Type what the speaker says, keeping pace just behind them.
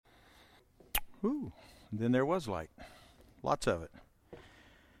Ooh, then there was light. Lots of it.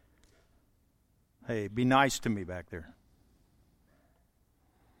 Hey, be nice to me back there.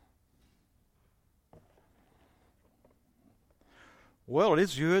 Well, it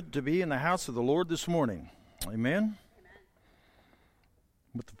is good to be in the house of the Lord this morning. Amen?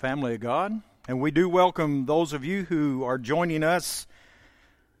 With the family of God. And we do welcome those of you who are joining us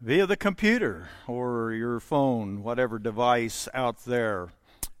via the computer or your phone, whatever device out there,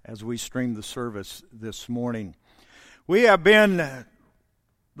 as we stream the service this morning. We have been,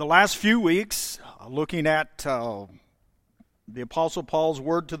 the last few weeks, looking at the Apostle Paul's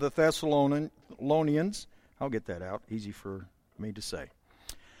word to the Thessalonians. I'll get that out, easy for me to say.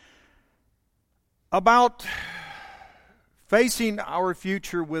 About facing our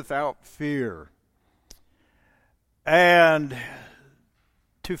future without fear. And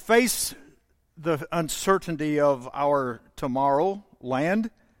to face the uncertainty of our tomorrow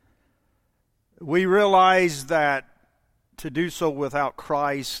land, we realize that to do so without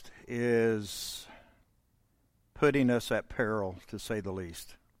Christ is putting us at peril, to say the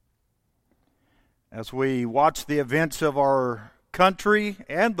least. As we watch the events of our country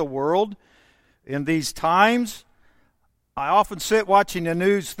and the world in these times, I often sit watching the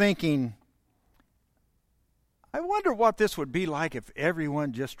news thinking, I wonder what this would be like if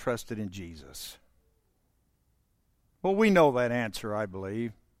everyone just trusted in Jesus. Well, we know that answer, I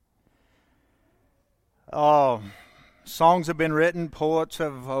believe. Songs have been written, poets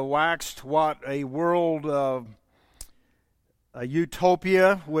have waxed what a world of a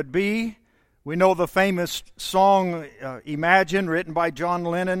utopia would be. We know the famous song, Imagine, written by John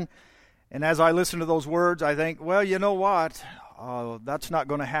Lennon. And as I listen to those words, I think, well, you know what? That's not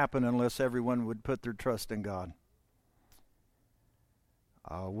going to happen unless everyone would put their trust in God.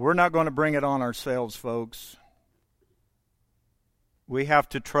 We're not going to bring it on ourselves, folks. We have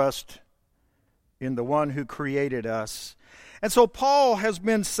to trust in the one who created us. And so Paul has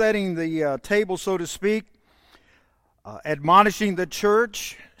been setting the table, so to speak, admonishing the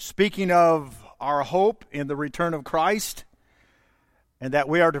church, speaking of our hope in the return of Christ, and that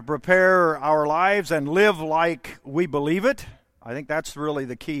we are to prepare our lives and live like we believe it. I think that's really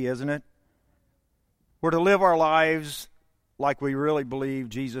the key, isn't it? We're to live our lives like we really believe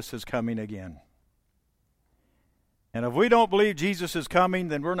Jesus is coming again. And if we don't believe Jesus is coming,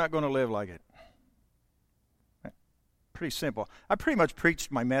 then we're not going to live like it. Pretty simple. I pretty much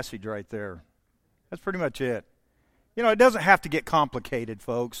preached my message right there. That's pretty much it. You know, it doesn't have to get complicated,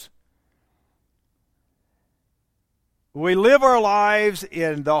 folks. We live our lives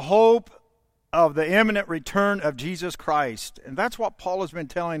in the hope of the imminent return of Jesus Christ. And that's what Paul has been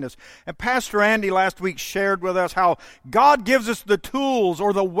telling us. And Pastor Andy last week shared with us how God gives us the tools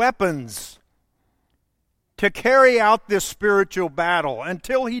or the weapons to carry out this spiritual battle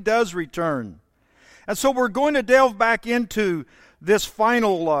until He does return. And so we're going to delve back into this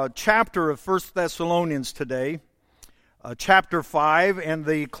final chapter of 1 Thessalonians today, chapter 5, and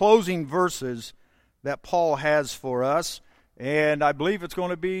the closing verses that Paul has for us. And I believe it's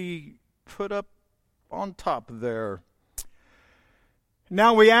going to be put up on top there.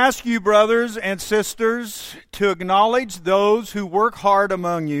 Now we ask you, brothers and sisters, to acknowledge those who work hard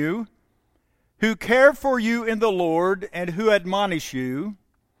among you, who care for you in the Lord, and who admonish you.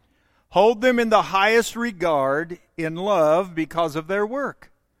 Hold them in the highest regard in love because of their work.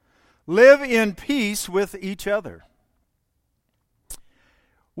 Live in peace with each other.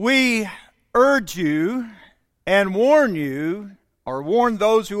 We urge you and warn you, or warn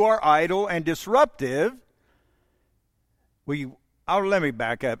those who are idle and disruptive. Let me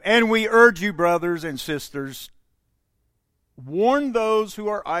back up. And we urge you, brothers and sisters, warn those who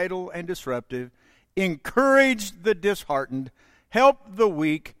are idle and disruptive, encourage the disheartened, help the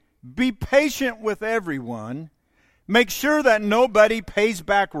weak, be patient with everyone. Make sure that nobody pays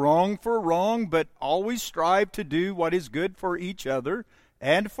back wrong for wrong, but always strive to do what is good for each other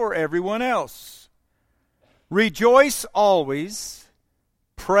and for everyone else. Rejoice always,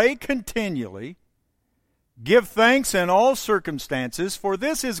 pray continually, give thanks in all circumstances, for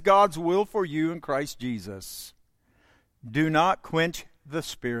this is God's will for you in Christ Jesus. Do not quench the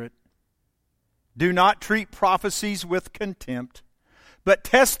Spirit. Do not treat prophecies with contempt, but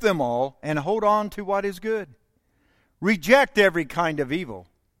test them all and hold on to what is good. Reject every kind of evil.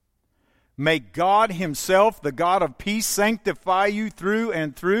 May God Himself, the God of peace, sanctify you through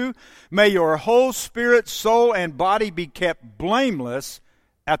and through. May your whole spirit, soul, and body be kept blameless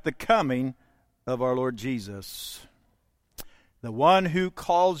at the coming of our Lord Jesus. The one who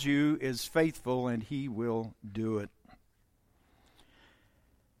calls you is faithful, and He will do it.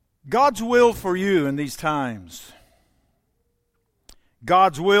 God's will for you in these times.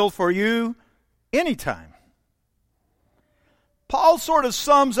 God's will for you Anytime. Paul sort of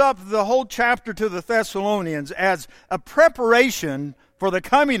sums up the whole chapter to the Thessalonians as a preparation for the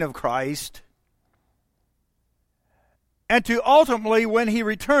coming of Christ, and to ultimately, when he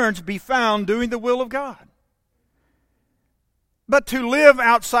returns, be found doing the will of God. But to live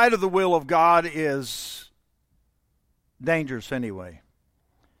outside of the will of God is dangerous anyway.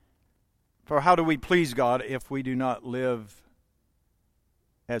 For how do we please God if we do not live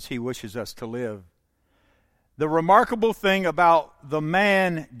as he wishes us to live? The remarkable thing about the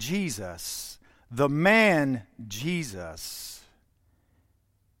man Jesus,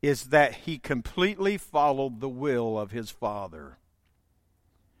 is that he completely followed the will of his Father.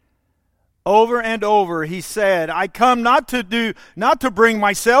 Over and over he said, I come not to bring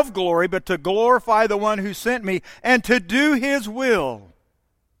myself glory, but to glorify the one who sent me and to do his will.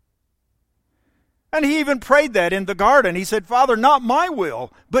 And he even prayed that in the garden. He said, Father, not my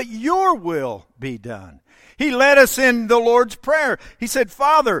will, but your will be done. He led us in the Lord's Prayer. He said,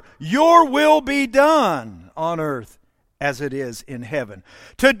 Father, your will be done on earth as it is in heaven.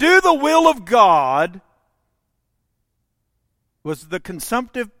 To do the will of God was the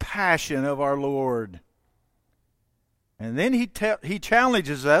consumptive passion of our Lord. And then he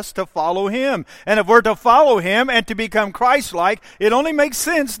challenges us to follow him. And if we're to follow him and to become Christ-like, it only makes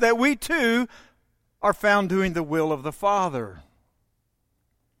sense that we too are found doing the will of the Father.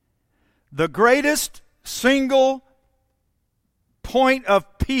 The greatest single point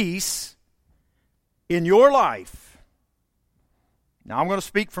of peace in your life. Now I'm going to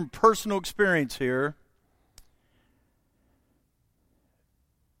speak from personal experience here.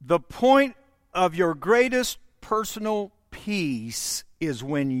 The point of your greatest personal peace is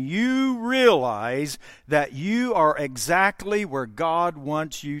when you realize that you are exactly where God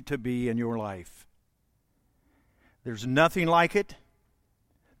wants you to be in your life. There's nothing like it.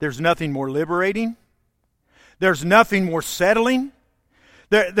 There's nothing more liberating. There's nothing more settling.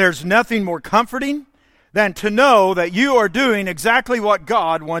 There's nothing more comforting than to know that you are doing exactly what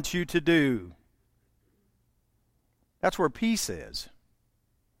God wants you to do. That's where peace is.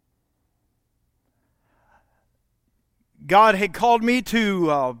 God had called me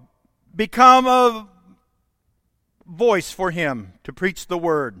to become a voice for him, to preach the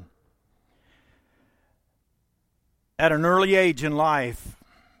word. At an early age in life,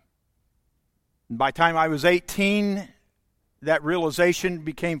 by the time I was 18, that realization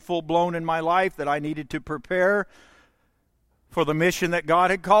became full-blown in my life that I needed to prepare for the mission that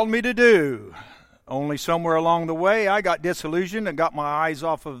God had called me to do. Only somewhere along the way, I got disillusioned and got my eyes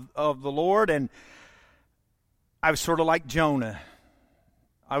off of the Lord, and I was sort of like Jonah.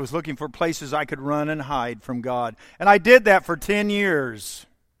 I was looking for places I could run and hide from God. And I did that for 10 years.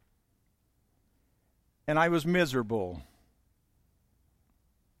 And I was miserable.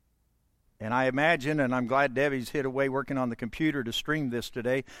 And I imagine, and I'm glad Debbie's hid away working on the computer to stream this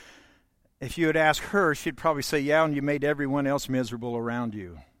today, if you had asked her, she'd probably say, yeah, and you made everyone else miserable around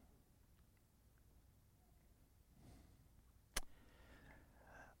you.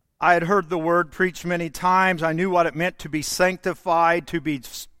 I had heard the word preached many times. I knew what it meant to be sanctified, to be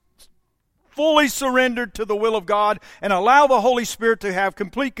fully surrendered to the will of God and allow the Holy Spirit to have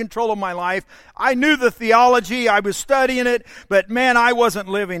complete control of my life. I knew the theology. I was studying it. But man, I wasn't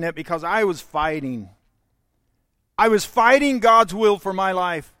living it because I was fighting. I was fighting God's will for my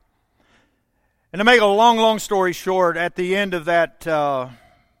life. And to make a long story short, at the end of that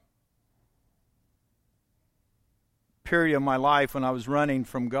period of my life when I was running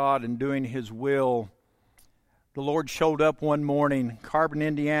from God and doing his will, the Lord showed up one morning, Carbon,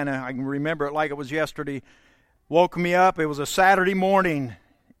 Indiana. I can remember it like it was yesterday. Woke me up. It was a Saturday morning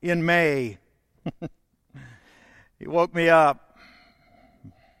in May. He woke me up.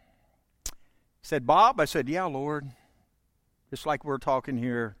 He said, Bob? I said, yeah, Lord. Just like we're talking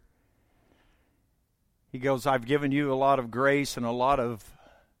here. He goes, I've given you a lot of grace and a lot of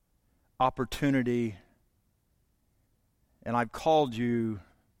opportunity, and I've called you.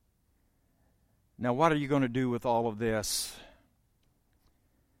 Now, what are you going to do with all of this?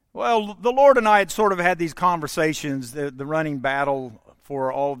 Well, the Lord and I had sort of had these conversations, the running battle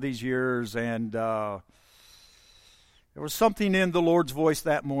for all of these years, and there was something in the Lord's voice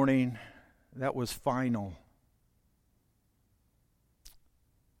that morning that was final.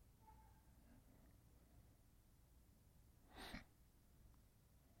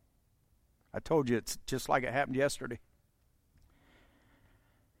 I told you it's just like it happened yesterday.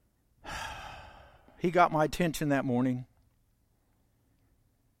 He got my attention that morning.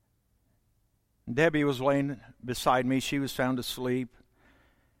 Debbie was laying beside me. She was sound asleep.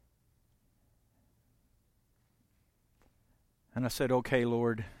 And I said, okay,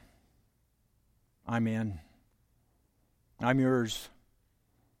 Lord, I'm in. I'm yours.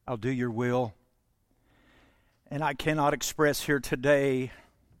 I'll do your will. And I cannot express here today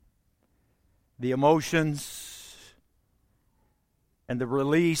the emotions and the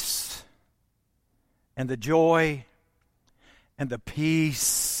release and the joy and the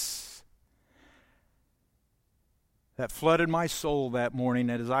peace that flooded my soul that morning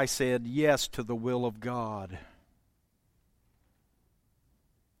as I said yes to the will of God.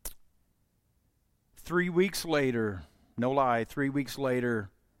 3 weeks later, no lie, 3 weeks later,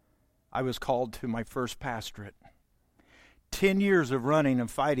 I was called to my first pastorate. 10 years of running and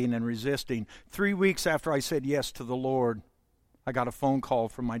fighting and resisting. 3 weeks after I said yes to the Lord, I got a phone call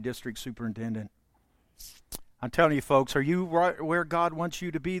from my district superintendent. I'm telling you, folks, are you right where God wants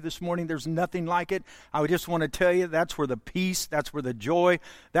you to be this morning? There's nothing like it. I just want to tell you that's where the peace, that's where the joy,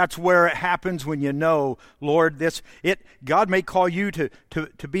 that's where it happens when you know, Lord, God may call you to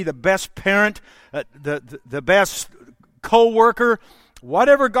be the best parent, the best co-worker,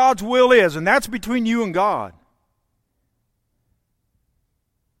 whatever God's will is, and that's between you and God.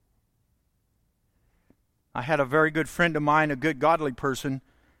 I had a very good friend of mine, a good godly person,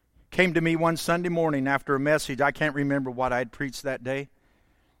 came to me one Sunday morning after a message. I can't remember what I had preached that day.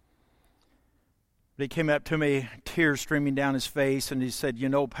 But he came up to me, tears streaming down his face, and he said, "You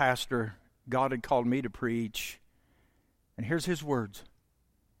know, Pastor, God had called me to preach." And here's his words.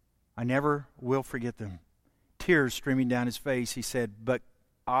 I never will forget them. Tears streaming down his face. He said, "But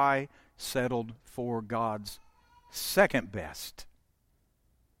I settled for God's second best."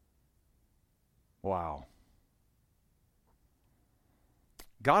 Wow.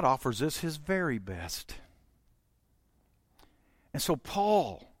 God offers us His very best. And so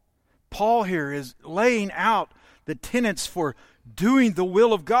Paul here is laying out the tenets for doing the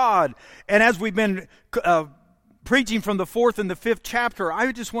will of God. And as we've been preaching from the 4th and the 5th chapter,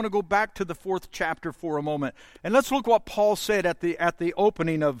 I just want to go back to the 4th chapter for a moment. And let's look what Paul said at the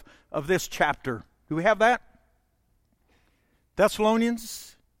opening of this chapter. Do we have that?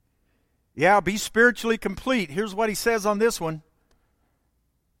 Thessalonians? Yeah, be spiritually complete. Here's what he says on this one.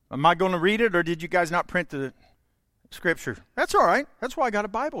 Am I going to read it, or did you guys not print the scripture? That's all right. That's why I got a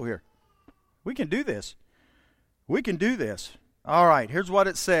Bible here. We can do this. We can do this. All right, here's what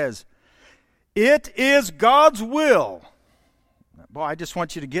it says. It is God's will. Boy, I just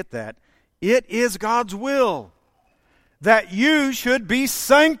want you to get that. It is God's will that you should be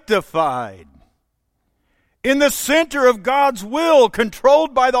sanctified. In the center of God's will,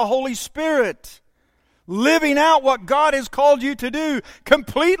 controlled by the Holy Spirit. Living out what God has called you to do,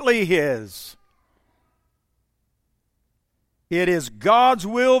 completely His. It is God's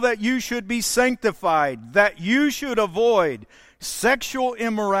will that you should be sanctified, that you should avoid sexual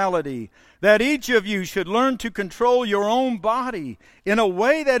immorality, that each of you should learn to control your own body in a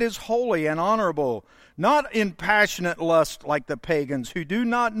way that is holy and honorable, not in passionate lust like the pagans who do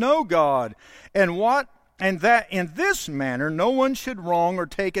not know God, and that in this manner no one should wrong or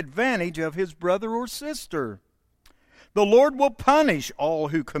take advantage of his brother or sister. The Lord will punish all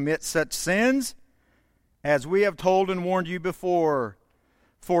who commit such sins, as we have told and warned you before.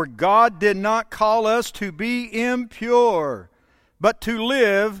 For God did not call us to be impure, but to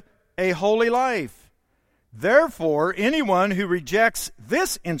live a holy life. Therefore, anyone who rejects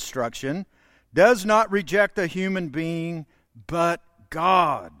this instruction does not reject a human being, but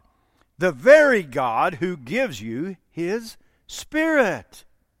God, the very God who gives you His Spirit.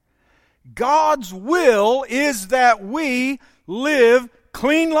 God's will is that we live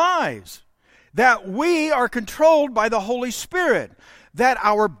clean lives, that we are controlled by the Holy Spirit, that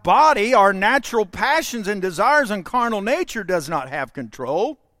our body, our natural passions and desires and carnal nature does not have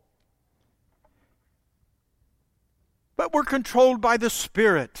control, but we're controlled by the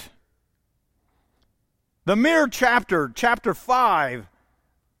Spirit. The mere chapter 5,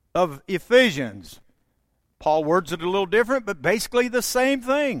 of Ephesians. Paul words it a little different, but basically the same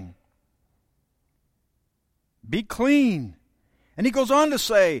thing. Be clean. And he goes on to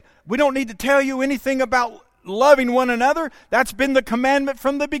say, we don't need to tell you anything about loving one another. That's been the commandment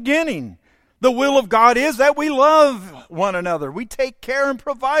from the beginning. The will of God is that we love one another. We take care and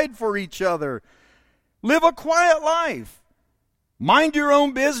provide for each other. Live a quiet life. Mind your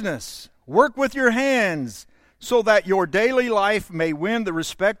own business. Work with your hands, so that your daily life may win the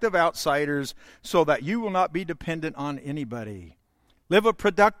respect of outsiders, so that you will not be dependent on anybody. Live a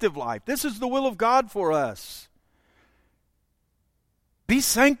productive life. This is the will of God for us. Be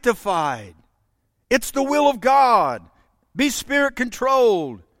sanctified. It's the will of God. Be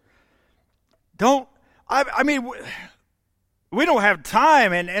Spirit-controlled. We don't have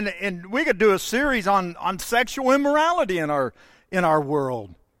time, and we could do a series on sexual immorality in our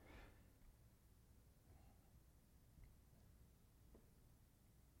world.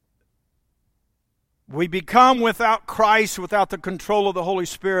 We become without Christ, without the control of the Holy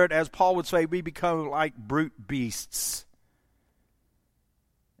Spirit, as Paul would say, we become like brute beasts.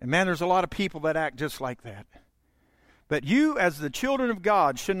 And man, there's a lot of people that act just like that. But you, as the children of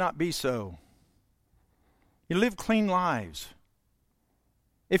God, should not be so. You live clean lives.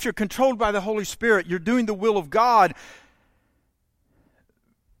 If you're controlled by the Holy Spirit, you're doing the will of God.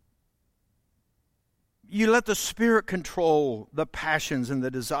 You let the Spirit control the passions and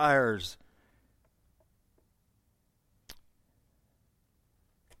the desires.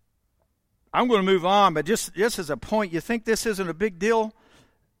 I'm going to move on, but just as a point, you think this isn't a big deal?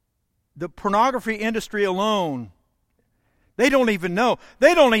 The pornography industry alone, they don't even know.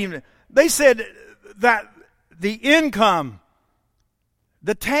 They said that the income,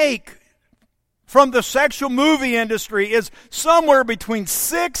 the take from the sexual movie industry is somewhere between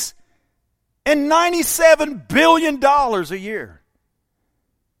 $6 and $97 billion a year.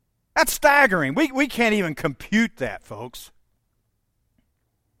 That's staggering. We can't even compute that, folks.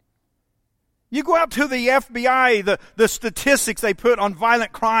 You go out to the FBI, the statistics they put on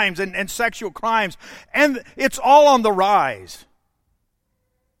violent crimes and sexual crimes, and it's all on the rise.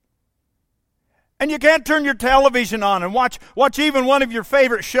 And you can't turn your television on and watch even one of your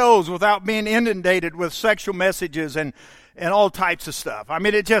favorite shows without being inundated with sexual messages and all types of stuff. I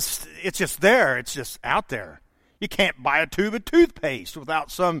mean, it's just there. It's just out there. You can't buy a tube of toothpaste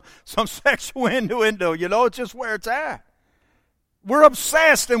without some sexual innuendo. You know, it's just where it's at. We're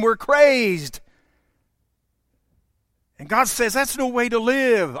obsessed and we're crazed. And God says, that's no way to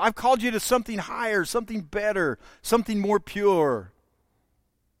live. I've called you to something higher, something better, something more pure.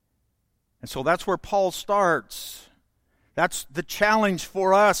 And so that's where Paul starts. That's the challenge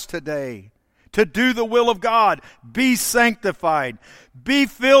for us today. To do the will of God. Be sanctified. Be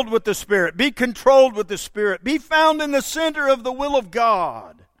filled with the Spirit. Be controlled with the Spirit. Be found in the center of the will of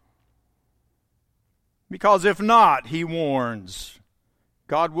God. Because if not, he warns,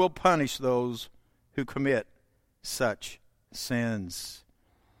 God will punish those who commit such sins.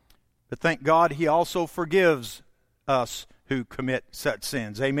 But thank God he also forgives us who commit such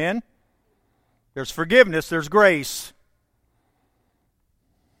sins. Amen? There's forgiveness, there's grace.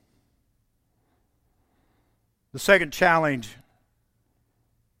 The second challenge,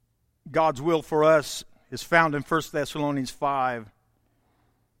 God's will for us, is found in 1 Thessalonians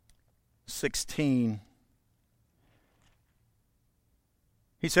 5:16.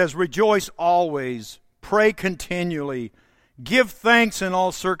 He says, rejoice always, pray continually, give thanks in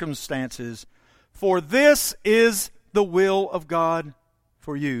all circumstances, for this is the will of God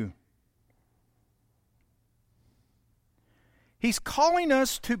for you. He's calling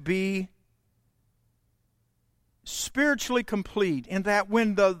us to be spiritually complete, in that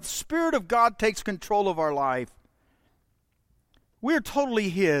when the Spirit of God takes control of our life, we're totally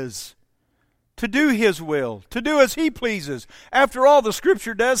His. To do His will, to do as He pleases. After all, the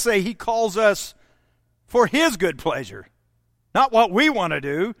Scripture does say He calls us for His good pleasure. Not what we want to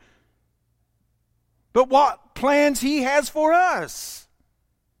do, but what plans He has for us.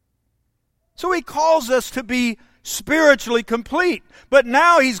 So He calls us to be spiritually complete. But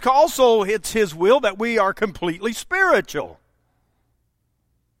now it's His will that we are completely spiritual.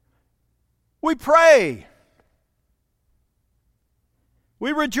 We pray.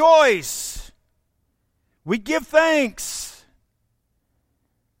 We rejoice. We give thanks.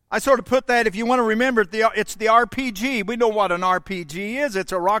 I sort of put that, if you want to remember, it's the RPG. We know what an RPG is.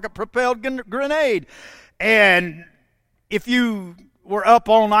 It's a rocket-propelled grenade. And if you were up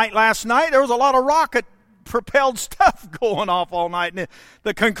all night last night, there was a lot of rocket-propelled stuff going off all night. And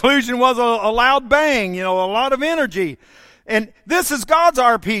the conclusion was a loud bang, a lot of energy. And this is God's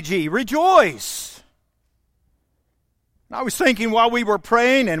RPG. Rejoice. I was thinking while we were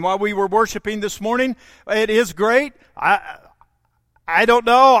praying and while we were worshiping this morning, it is great. I don't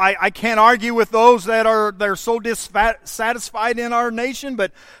know. I can't argue with those they're so dissatisfied in our nation,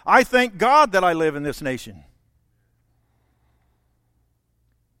 but I thank God that I live in this nation.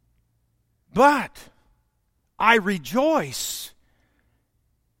 But I rejoice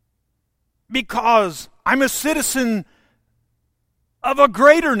because I'm a citizen of a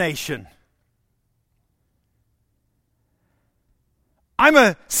greater nation. I'm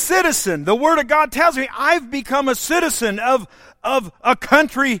a citizen. The Word of God tells me I've become a citizen of a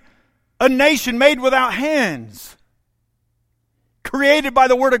country, a nation made without hands, created by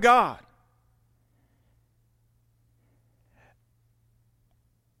the Word of God.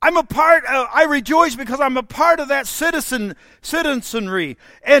 I rejoice because I'm a part of that citizenry.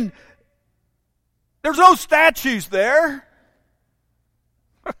 And there's no statues there.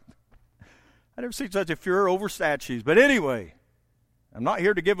 I never seen such a furor over statues. But anyway, I'm not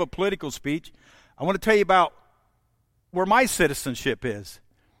here to give a political speech. I want to tell you about where my citizenship is.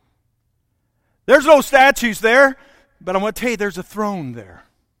 There's no statues there, but I want to tell you there's a throne there.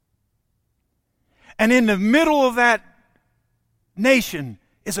 And in the middle of that nation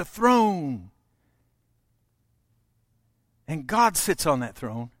is a throne. And God sits on that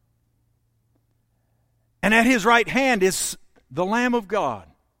throne. And at his right hand is the Lamb of God.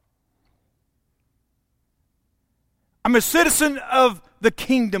 I'm a citizen of the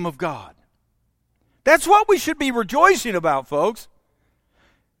kingdom of God. That's what we should be rejoicing about, folks.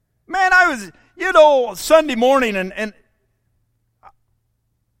 Man, I was, Sunday morning, and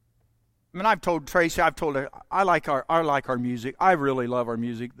I've told Tracy, I've told her, I like our music. I really love our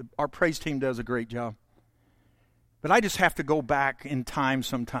music. Our praise team does a great job. But I just have to go back in time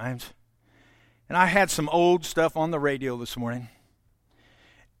sometimes. And I had some old stuff on the radio this morning.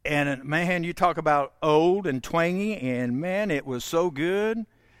 And man, you talk about old and twangy, and man, it was so good.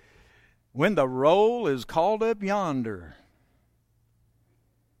 When the roll is called up yonder.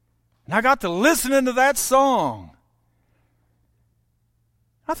 And I got to listening to that song.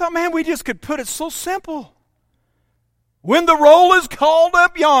 I thought, man, we just could put it so simple. When the roll is called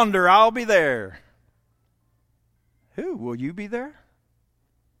up yonder, I'll be there. Who? Will you be there?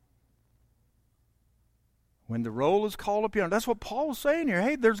 When the roll is called up yonder. That's what Paul's saying here.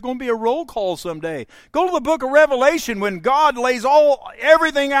 Hey, there's going to be a roll call someday. Go to the book of Revelation when God lays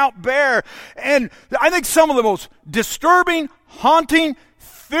everything out bare. And I think some of the most disturbing, haunting,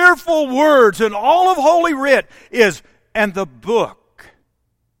 fearful words in all of Holy Writ is, and the book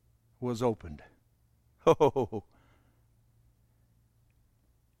was opened. Oh.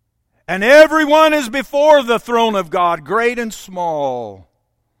 And everyone is before the throne of God, great and small,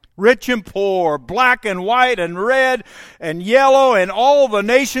 rich and poor, black and white and red and yellow, and all the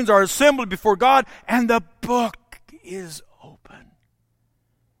nations are assembled before God, and the book is open.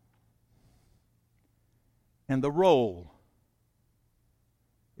 And the roll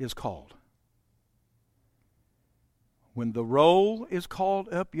is called. When the roll is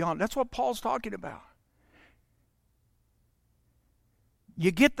called up yonder, that's what Paul's talking about. You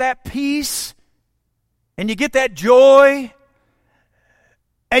get that peace, and you get that joy,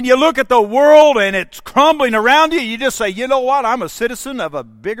 and you look at the world and it's crumbling around you, you just say, you know what, I'm a citizen of a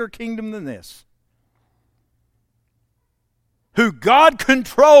bigger kingdom than this. Who God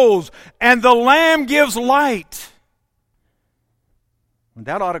controls, and the Lamb gives light. And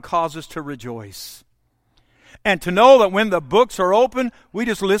that ought to cause us to rejoice. And to know that when the books are open, we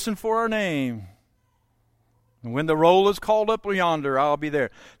just listen for our name. And when the roll is called up yonder, I'll be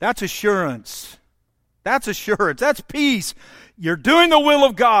there. That's assurance. That's assurance. That's peace. You're doing the will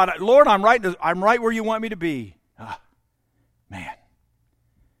of God. Lord, I'm right where you want me to be. Man.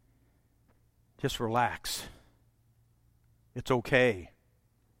 Just relax. It's okay.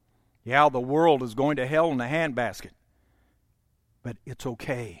 Yeah, the world is going to hell in a handbasket. But it's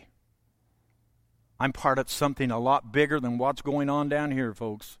okay. I'm part of something a lot bigger than what's going on down here,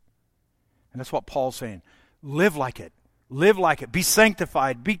 folks. And that's what Paul's saying. Live like it. Live like it. Be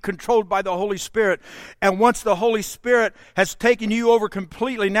sanctified. Be controlled by the Holy Spirit. And once the Holy Spirit has taken you over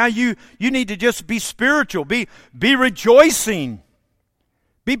completely, now you need to just be spiritual. Be rejoicing.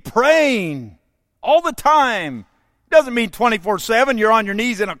 Be praying all the time. Doesn't mean 24/7 you're on your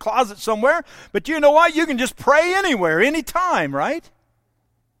knees in a closet somewhere. But you know what? You can just pray anywhere, anytime, right?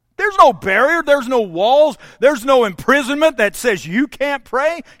 There's no barrier. There's no walls. There's no imprisonment that says you can't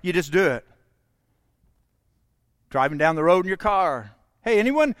pray. You just do it. Driving down the road in your car. Hey,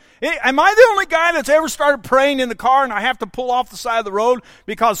 anyone, am I the only guy that's ever started praying in the car and I have to pull off the side of the road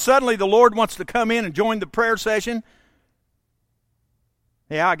because suddenly the Lord wants to come in and join the prayer session?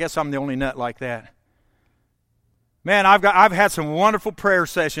 Yeah, I guess I'm the only nut like that. Man, I've had some wonderful prayer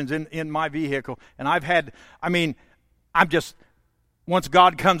sessions in my vehicle, and once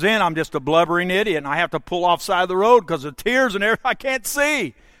God comes in, I'm just a blubbering idiot, and I have to pull off side of the road because of tears and everything. I can't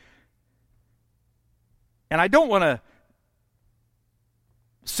see. And I don't want to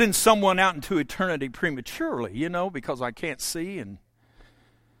send someone out into eternity prematurely, because I can't see. And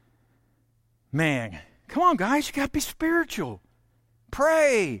man, come on, guys, you got to be spiritual.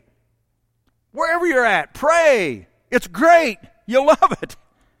 Pray. Wherever you're at, pray. It's great. You'll love it.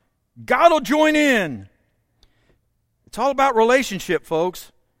 God will join in. It's all about relationship,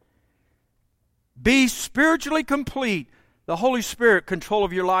 folks. Be spiritually complete. The Holy Spirit, control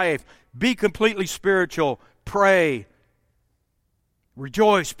of your life. Be completely spiritual. Pray.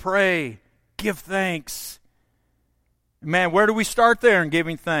 Rejoice. Pray. Give thanks. Man, where do we start there in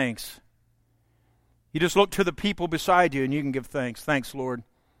giving thanks? You just look to the people beside you and you can give thanks. Thanks, Lord,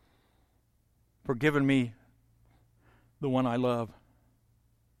 for giving me the one I love.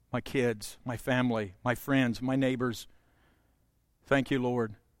 my kids, my family, my friends, my neighbors. Thank you,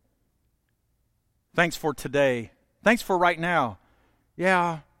 Lord. Thanks for today. Thanks for right now.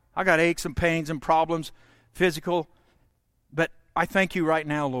 Yeah, I got aches and pains and problems, physical, but I thank you right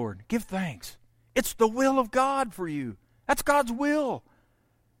now, Lord. Give thanks. It's the will of God for you. That's God's will.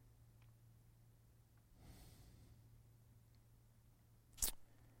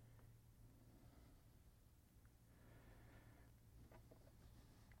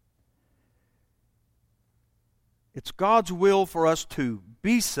 It's God's will for us to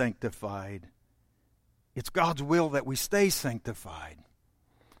be sanctified. It's God's will that we stay sanctified.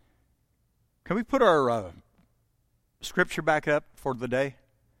 Can we put our scripture back up for the day?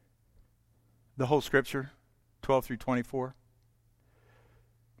 The whole scripture, 12 through 24.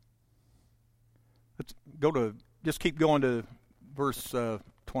 Let's go to, just keep going to verse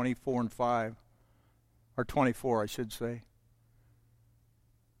 24 and 5. Or 24, I should say.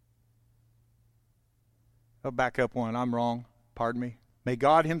 I'll back up one. I'm wrong. Pardon me. May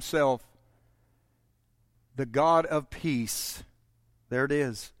God himself, the God of peace, there it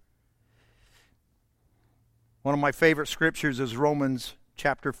is. One of my favorite scriptures is Romans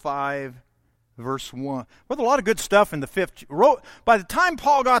chapter 5, verse 1. With a lot of good stuff in the fifth. By the time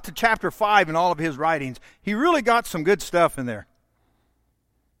Paul got to chapter 5 in all of his writings, he really got some good stuff in there.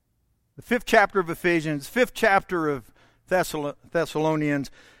 The fifth chapter of Ephesians, fifth chapter of Thessalonians,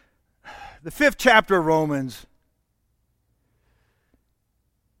 the fifth chapter of Romans.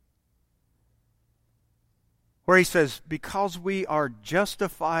 Where he says, because we are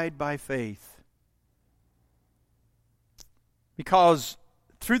justified by faith. Because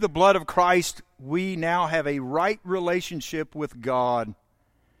through the blood of Christ, we now have a right relationship with God.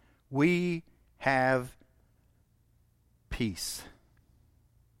 We have peace.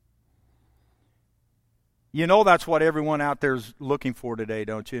 You know that's what everyone out there is looking for today,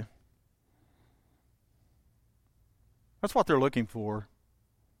 don't you? That's what they're looking for.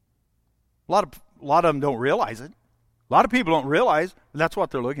 A lot of them don't realize it. A lot of people don't realize that's what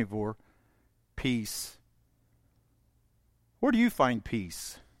they're looking for. Peace. Where do you find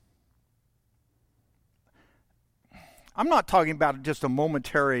peace? I'm not talking about just a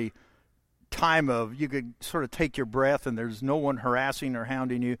momentary time of you could sort of take your breath and there's no one harassing or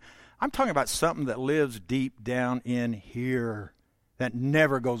hounding you. I'm talking about something that lives deep down in here that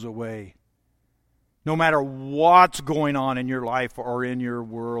never goes away. No matter what's going on in your life or in your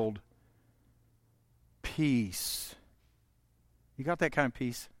world. Peace. You got that kind of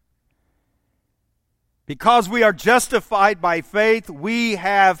peace? Because we are justified by faith, we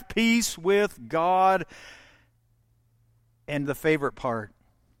have peace with God. And the favorite part,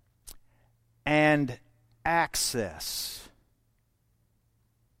 and access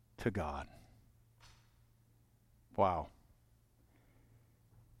to God. Wow.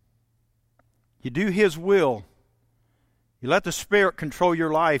 You do His will. You let the Spirit control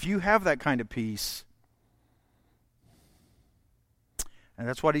your life. You have that kind of peace. And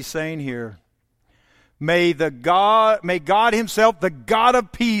that's what he's saying here. May God himself, the God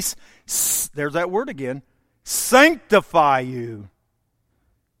of peace, there's that word again, sanctify you.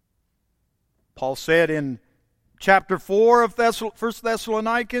 Paul said in chapter 4 of 1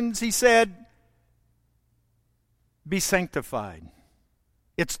 Thessalonians, he said, be sanctified.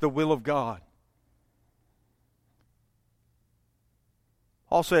 It's the will of God.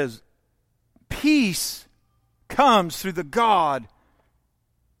 Paul says, peace comes through the God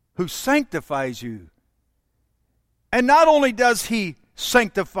who sanctifies you. And not only does He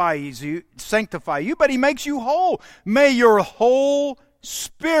sanctify you, but He makes you whole. May your whole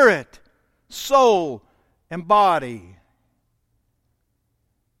spirit, soul, and body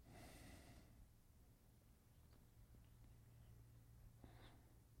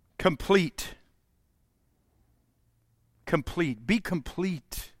complete. Be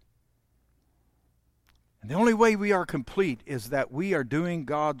complete. And the only way we are complete is that we are doing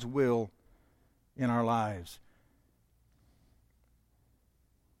God's will in our lives.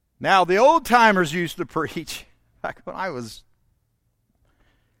 Now, the old timers used to preach, back when I was,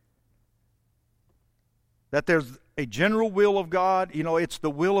 that there's a general will of God. You know, it's the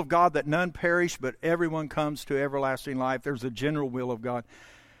will of God that none perish, but everyone comes to everlasting life. There's a general will of God.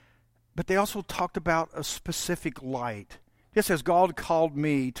 But they also talked about a specific light. Just as God called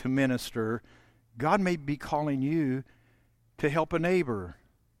me to minister, God may be calling you to help a neighbor.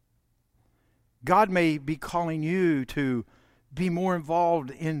 God may be calling you to be more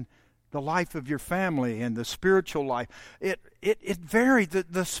involved in the life of your family and the spiritual life. It varies.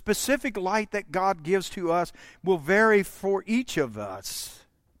 The specific light that God gives to us will vary for each of us.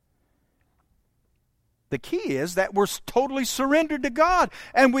 The key is that we're totally surrendered to God,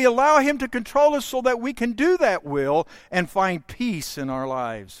 and we allow Him to control us so that we can do that will and find peace in our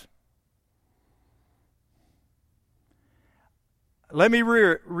lives. Let me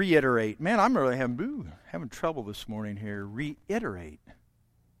reiterate. Man, I'm really having trouble this morning here. Reiterate.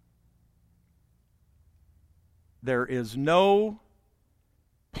 There is no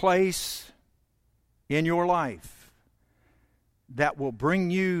place in your life that will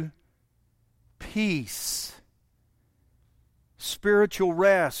bring you peace, spiritual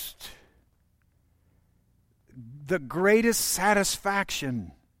rest, the greatest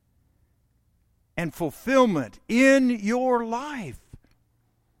satisfaction and fulfillment in your life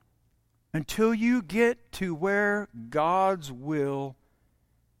until you get to where God's will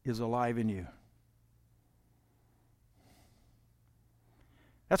is alive in you.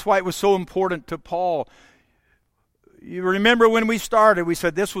 That's why it was so important to Paul. You remember when we started, we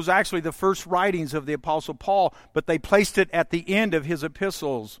said this was actually the first writings of the Apostle Paul, but they placed it at the end of his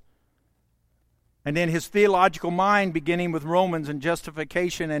epistles. And then his theological mind, beginning with Romans and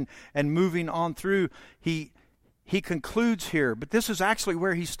justification and moving on through, he concludes here. But this is actually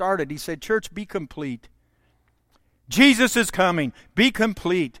where he started. He said, church, be complete. Jesus is coming. Be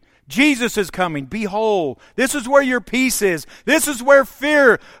complete. Jesus is coming. Be whole. This is where your peace is. This is where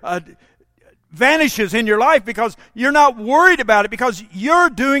fear vanishes in your life because you're not worried about it because you're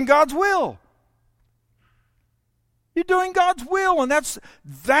doing God's will. You're doing God's will, and that's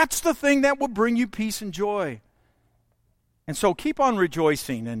the thing that will bring you peace and joy. And so keep on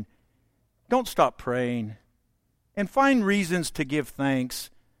rejoicing and don't stop praying and find reasons to give thanks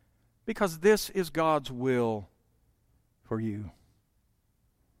because this is God's will for you.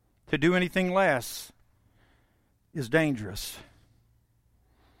 To do anything less is dangerous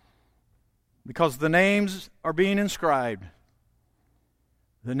because the names are being inscribed,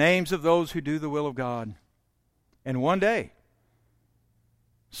 the names of those who do the will of God. And one day,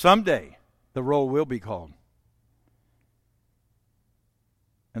 someday, the roll will be called.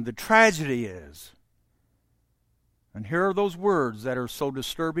 And the tragedy is, and here are those words that are so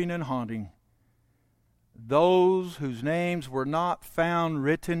disturbing and haunting, those whose names were not found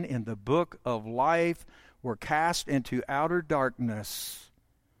written in the book of life were cast into outer darkness,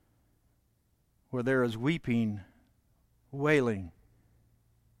 where there is weeping, wailing,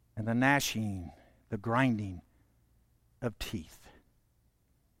 and the gnashing, the grinding of teeth.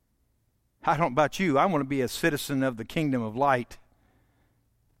 I don't know about you. I want to be a citizen of the kingdom of light.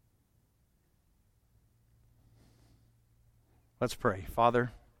 Let's pray.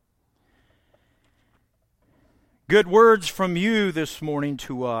 Father, good words from you this morning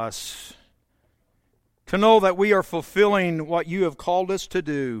to us, to know that we are fulfilling what you have called us to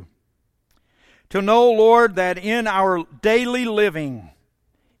do. To know, Lord, that in our daily living,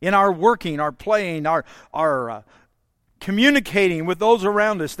 in our working, our playing, our communicating with those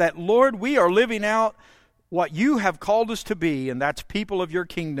around us, that, Lord, we are living out what you have called us to be, and that's people of your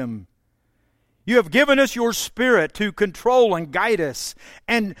kingdom. You have given us your Spirit to control and guide us.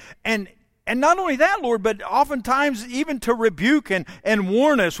 And not only that, Lord, but oftentimes even to rebuke and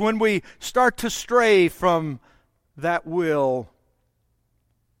warn us when we start to stray from that will.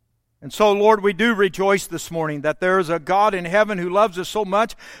 And so, Lord, we do rejoice this morning that there is a God in heaven who loves us so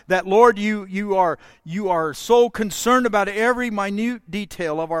much that, Lord, you are so concerned about every minute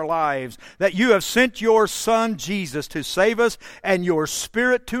detail of our lives, that you have sent your Son, Jesus, to save us and your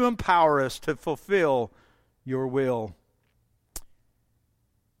Spirit to empower us to fulfill your will.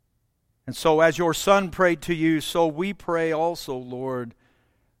 And so as your Son prayed to you, so we pray also, Lord,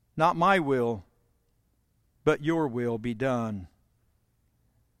 not my will, but your will be done.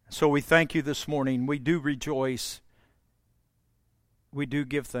 So we thank you this morning. We do rejoice. We do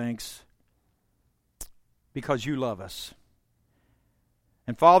give thanks because you love us.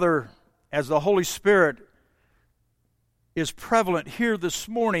 And Father, as the Holy Spirit is prevalent here this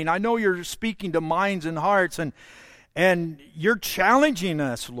morning, I know you're speaking to minds and hearts and you're challenging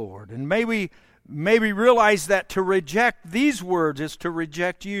us, Lord. And may we realize that to reject these words is to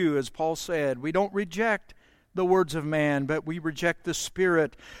reject you, as Paul said. We don't reject the words of man, but we reject the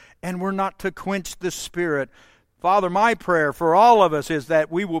Spirit, and we're not to quench the Spirit. Father, my prayer for all of us is that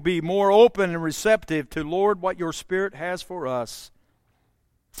we will be more open and receptive to, Lord, what your Spirit has for us,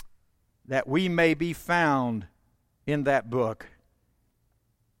 that we may be found in that book,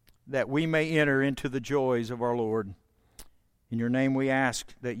 that we may enter into the joys of our Lord. In your name we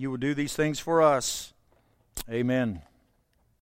ask that you will do these things for us. Amen.